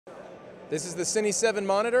This is the Cine 7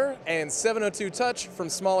 monitor and 702 touch from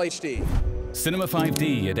SmallHD. Cinema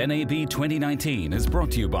 5D at NAB 2019 is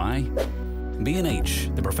brought to you by B&H,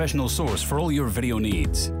 the professional source for all your video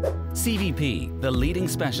needs. CVP, the leading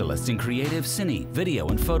specialists in creative cine, video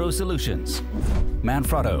and photo solutions.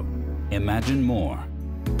 Manfrotto, imagine more.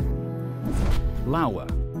 Laowa,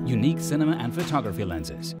 unique cinema and photography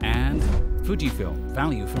lenses. And Fujifilm,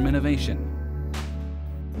 value from innovation.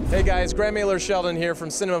 Hey guys, Grant Mailer-Sheldon here from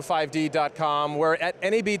Cinema5D.com. We're at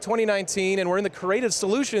NAB 2019 and we're in the Creative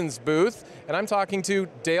Solutions booth, and I'm talking to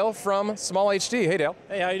Dale from SmallHD. Hey Dale.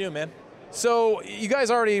 Hey, how you doing, man? So you guys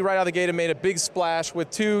already right out of the gate have made a big splash with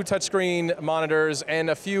 2 touchscreen monitors and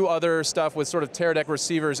a few other stuff with sort of Teradek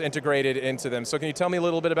receivers integrated into them. So can you tell me a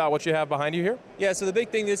little bit about what you have behind you here? Yeah, so the big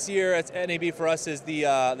thing this year at NAB for us is the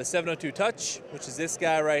 702 Touch, which is this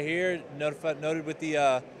guy right here, noted with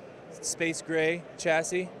the space gray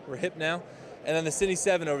chassis. We're hip now. And then the Cine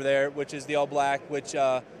 7 over there, which is the all black, which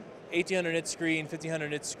 1800 nit screen, 1500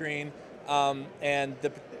 nit screen. And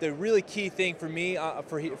the really key thing for me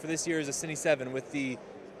for this year is a Cine 7 with the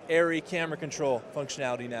Arri camera control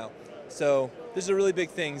functionality now. So these are really big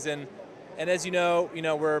things. And as you know,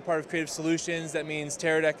 we're part of Creative Solutions. That means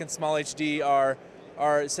Teradek and SmallHD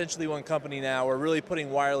are essentially one company now. We're really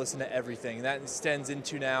putting wireless into everything. And that extends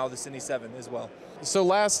into now the Cine 7 as well. So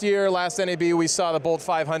last NAB, we saw the Bolt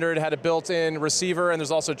 500 had a built-in receiver, and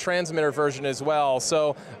there's also a transmitter version as well.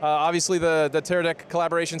 So obviously the Teradek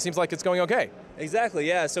collaboration seems like it's going okay. Exactly,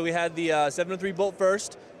 yeah. So we had the 703 Bolt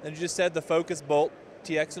first, and you just said the Focus Bolt,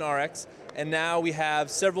 TX and RX, and now we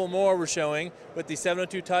have several more we're showing with the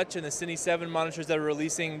 702 Touch and the Cine 7 monitors that are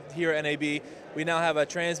releasing here at NAB. We now have a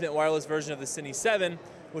transmit wireless version of the Cine 7,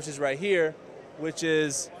 which is right here, which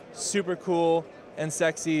is super cool and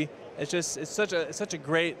sexy. It's such a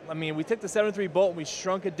great, I mean, we took the 703 Bolt and we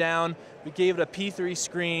shrunk it down. We gave it a P3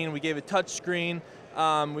 screen, we gave it touch screen.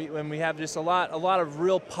 We have just a lot of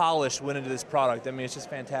real polish went into this product. I mean, it's just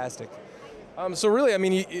fantastic. So really, I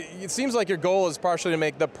mean, it seems like your goal is partially to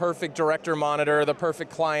make the perfect director monitor, the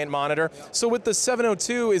perfect client monitor. So with the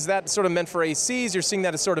 702, is that sort of meant for ACs? You're seeing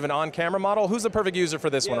that as sort of an on-camera model? Who's the perfect user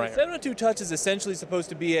for this one right here? The 702 Touch is essentially supposed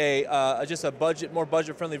to be just a more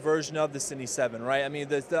budget-friendly version of the Cine 7, right? I mean,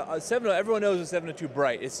 the 7, everyone knows the 702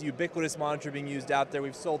 Bright. It's a ubiquitous monitor being used out there.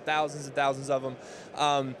 We've sold thousands and thousands of them.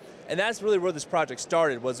 And that's really where this project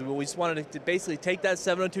started, was we just wanted to basically take that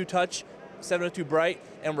 702 Touch, 702 Bright,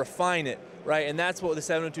 and refine it. Right, and that's what the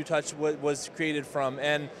 702 Touch was created from.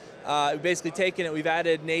 And we've basically taken it, we've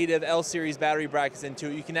added native L-series battery brackets into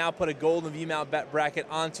it. You can now put a golden V-mount bracket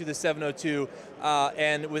onto the 702,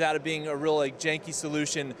 and without it being a real janky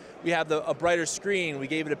solution. We have a brighter screen, we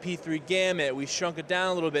gave it a P3 gamut, we shrunk it down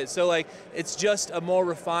a little bit. So it's just a more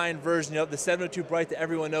refined version of the 702 Bright that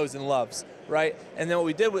everyone knows and loves, right? And then what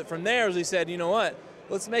we did from there is we said, you know what,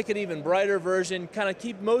 let's make an even brighter version, kind of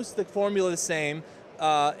keep most of the formula the same,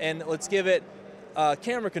 and let's give it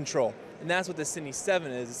camera control. And that's what the Cine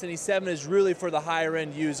 7 is. The Cine 7 is really for the higher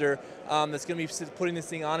end user that's going to be putting this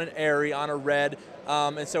thing on an Arri, on a Red.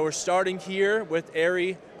 And so we're starting here with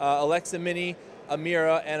Arri, Alexa Mini, a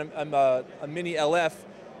Mira, and a Mini LF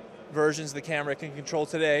versions of the camera it can control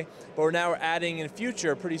today. But we're adding in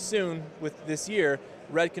future, pretty soon with this year,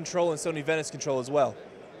 Red control and Sony Venice control as well.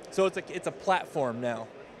 So it's a platform now.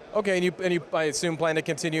 Okay, and you I assume plan to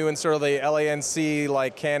continue in sort of the LANC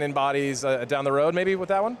like Canon bodies down the road, maybe with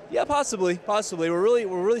that one? Yeah, possibly. We're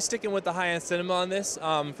really sticking with the high-end cinema on this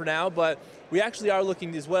for now, but we actually are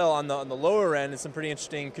looking as well on the lower end and some pretty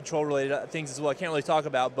interesting control-related things as well. I can't really talk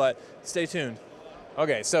about, but stay tuned.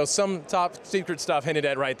 Okay, so some top secret stuff hinted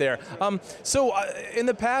at right there. In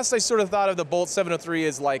the past, I sort of thought of the Bolt 703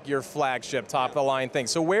 as like your flagship, top-of-the-line thing.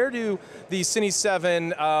 So where do the Cine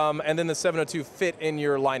 7 and then the 702 fit in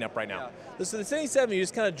your lineup right now? Yeah. So the Cine 7, you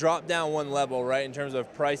just kind of drop down one level, right, in terms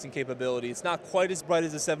of price and capability. It's not quite as bright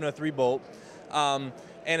as the 703 Bolt.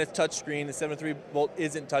 And it's touchscreen. The 703 Bolt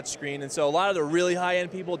isn't touchscreen, and so a lot of the really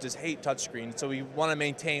high-end people just hate touchscreen. So we want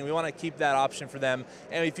to keep that option for them.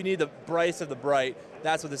 And if you need the brightest of the bright,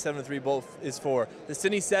 that's what the 703 Bolt is for. The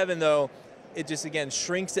Cine 7, though, it just, again,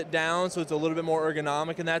 shrinks it down, so it's a little bit more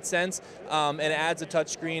ergonomic in that sense, and it adds a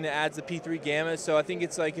touchscreen, it adds the P3 gamut. So I think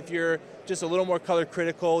it's like if you're just a little more color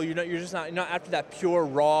critical, you're not after that pure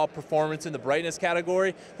raw performance in the brightness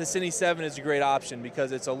category. The Cine 7 is a great option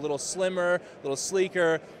because it's a little slimmer, a little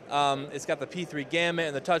sleeker. It's got the P3 gamut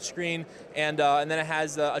and the touchscreen, and then it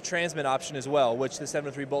has a transmit option as well, which the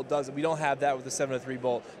 703 Bolt does. We don't have that with the 703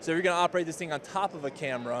 Bolt. So if you're going to operate this thing on top of a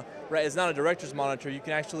camera, right? It's not a director's monitor. You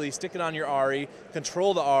can actually stick it on your Arri,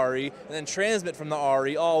 control the Arri, and then transmit from the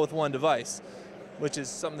Arri all with one device, which is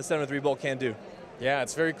something the 703 Bolt can't do. Yeah,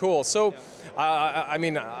 it's very cool. So, I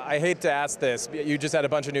mean, I hate to ask this. You just had a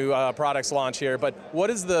bunch of new products launch here, but what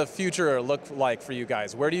does the future look like for you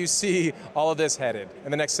guys? Where do you see all of this headed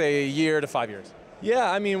in the next, say, year to 5 years?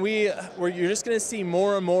 Yeah, I mean, you're just going to see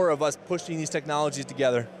more and more of us pushing these technologies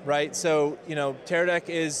together, right? So, you know, Teradek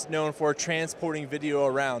is known for transporting video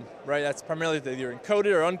around, right? That's primarily they either encode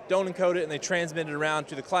it or don't encode it, and they transmit it around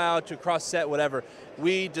to the cloud, to across set, whatever.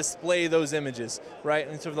 We display those images, right?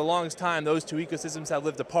 And so for the longest time, those two ecosystems have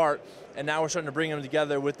lived apart, and now we're starting to bring them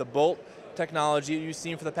together with the Bolt technology you've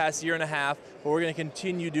seen for the past year and a half, but we're going to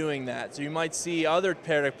continue doing that. So you might see other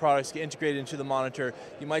Teradek products get integrated into the monitor.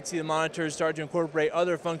 You might see the monitors start to incorporate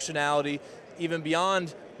other functionality, even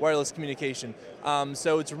beyond wireless communication.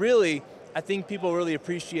 So it's really, I think people really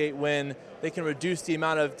appreciate when they can reduce the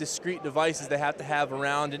amount of discrete devices they have to have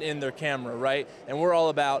around and in their camera, right? And we're all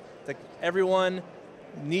about, everyone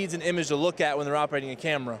needs an image to look at when they're operating a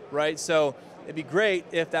camera, right? So it'd be great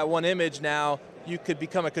if that one image now you could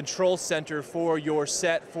become a control center for your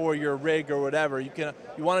set, for your rig or whatever. You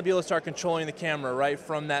want to be able to start controlling the camera, right?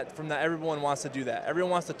 From that, everyone wants to do that. Everyone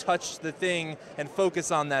wants to touch the thing and focus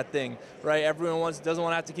on that thing, right? Everyone doesn't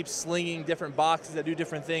want to have to keep slinging different boxes that do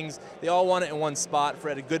different things. They all want it in one spot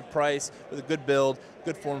at a good price, with a good build,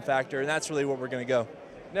 good form factor, and that's really where we're going to go.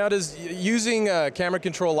 Now, does using camera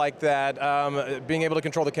control like that, being able to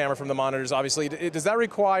control the camera from the monitors, obviously, does that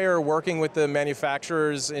require working with the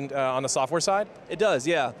manufacturers on the software side? It does,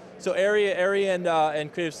 yeah. So Arri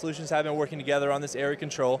and Creative Solutions have been working together on this Arri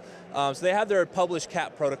control. So they have their published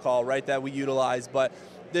CAP protocol, right, that we utilize, but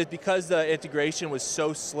because the integration was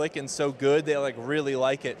so slick and so good, they really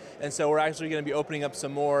like it. And so we're actually going to be opening up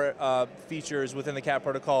some more features within the CAP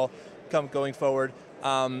protocol going forward.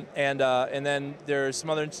 And then there's some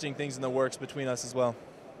other interesting things in the works between us as well.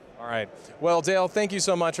 All right. Well, Dale, thank you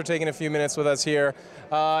so much for taking a few minutes with us here.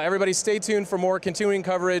 Everybody stay tuned for more continuing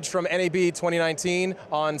coverage from NAB 2019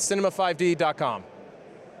 on cinema5d.com.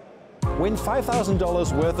 Win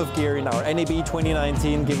 $5,000 worth of gear in our NAB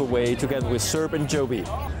 2019 giveaway together with Serb and Joby.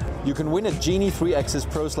 You can win a Genie 3-axis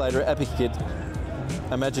Pro Slider Epic Kit,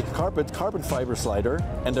 a Magic Carpet carbon fiber slider,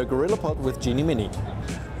 and a GorillaPod with Genie Mini.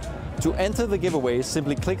 To enter the giveaway,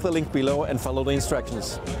 simply click the link below and follow the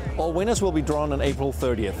instructions. All winners will be drawn on April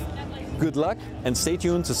 30th. Good luck and stay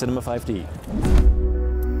tuned to Cinema 5D.